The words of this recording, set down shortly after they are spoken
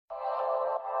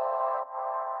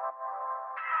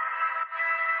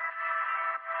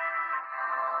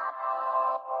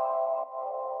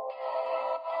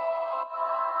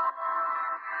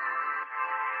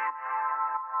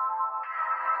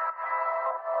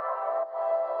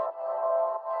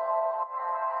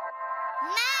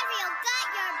Mario got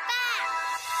your back.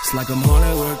 It's like I'm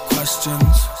haunted with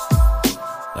questions,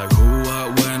 like who,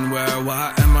 what, when, where,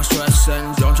 why am I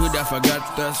stressing? Don't you dare forget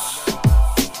this.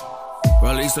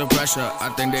 Release the pressure, I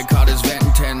think they call this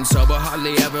ventin. Sober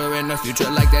hardly ever in the future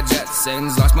like the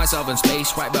Jetsons. Lost myself in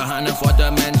space right behind the fourth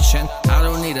dimension. I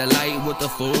don't need a light with the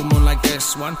full moon like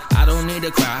this one. I don't need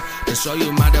a cry to show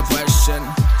you my depression,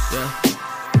 yeah.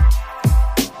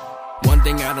 One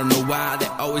thing I don't know why, they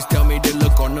always tell me to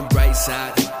look on the bright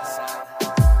side.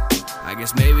 I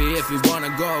guess maybe if you wanna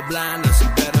go blind, I see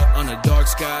better on the dark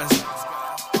skies.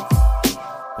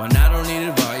 When I don't need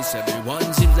advice,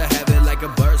 everyone seems to have it like a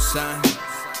birth sign.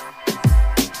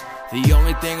 The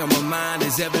only thing on my mind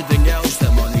is everything else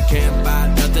that money can't buy.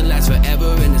 Nothing lasts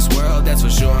forever in this world, that's for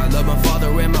sure. I love my father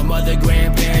and my mother,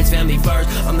 grandparents, family first.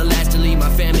 I'm the last to leave my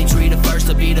family tree, the first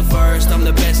to be the first. I'm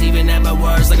the best even at my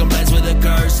worst, like I'm blessed with a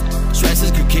curse.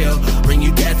 Stresses could kill, bring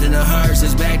you death in a hearse.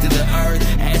 It's back to the earth,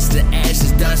 ashes to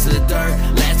ashes, dust to the dirt.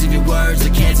 Last of your words, the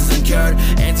cancer's uncured.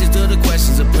 Answers to the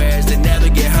questions of prayers that never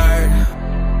get heard.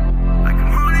 Like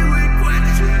I'm haunted with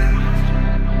questions.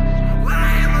 Why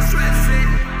am I stressing?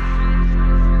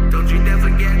 Don't you never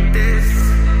get this?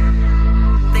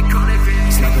 They call it ventin.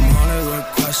 It's like I'm haunted with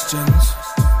questions,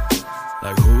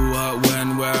 like who, what,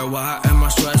 when, where, why am I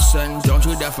stressing? Don't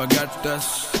you dare forget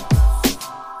this.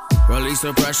 Release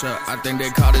the pressure, I think they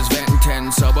call this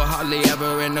ventin. Sober hardly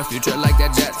ever in the future like the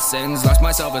Jetsons. Lost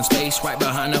myself in space right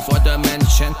behind the fourth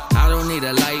dimension. I don't need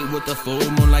a light with the full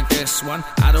moon like this one.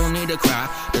 I don't need a cry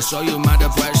to show you my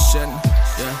depression,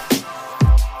 yeah.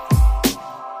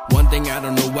 One thing I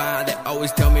don't know why, they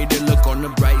always tell me to look on the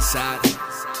bright side.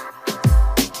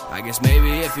 I guess maybe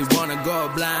if you wanna go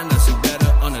blind, I see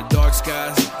better on the dark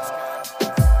skies.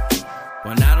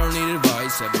 When I don't need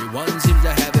advice, everyone seems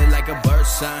to have it like a birth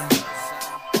sign.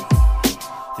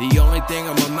 The only thing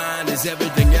on my mind is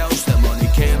everything else that money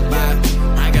can't buy.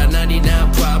 I got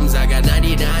 99 problems, I got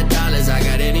 $99. I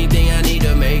got anything I need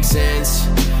to make sense.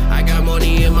 I got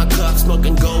money in my cup,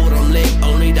 smoking gold, I'm lit.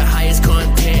 Only the highest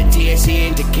content, THC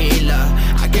and tequila.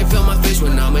 I can feel my fish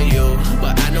when I'm with you,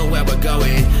 but I know where we're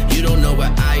going. You don't know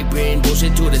where I've been,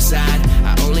 bullshit to the side.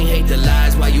 I only hate the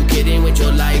lies while you kidding with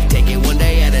your life. Take it one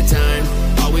day at a time.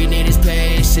 All we need is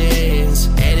patience,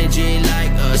 energy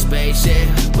like a spaceship.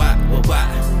 Why?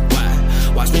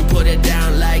 Watch me put it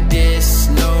down like this.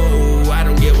 No, I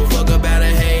don't give a fuck about a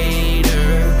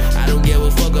hater. I don't give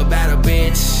a fuck about a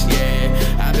bitch,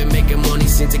 yeah. I've been making money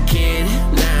since a kid.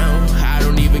 Now I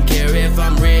don't even care if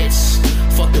I'm rich.